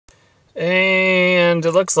And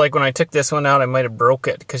it looks like when I took this one out, I might have broke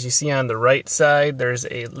it, because you see on the right side there's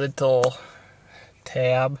a little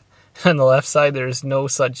tab. On the left side there's no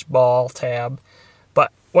such ball tab.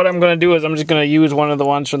 But what I'm going to do is I'm just going to use one of the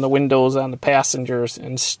ones from the windows on the passengers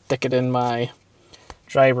and stick it in my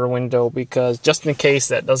driver window, because just in case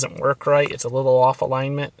that doesn't work right, it's a little off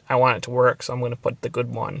alignment, I want it to work, so I'm going to put the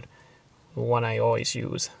good one, the one I always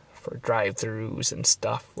use for drive-thrus and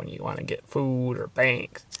stuff when you want to get food or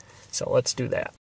banks. So let's do that.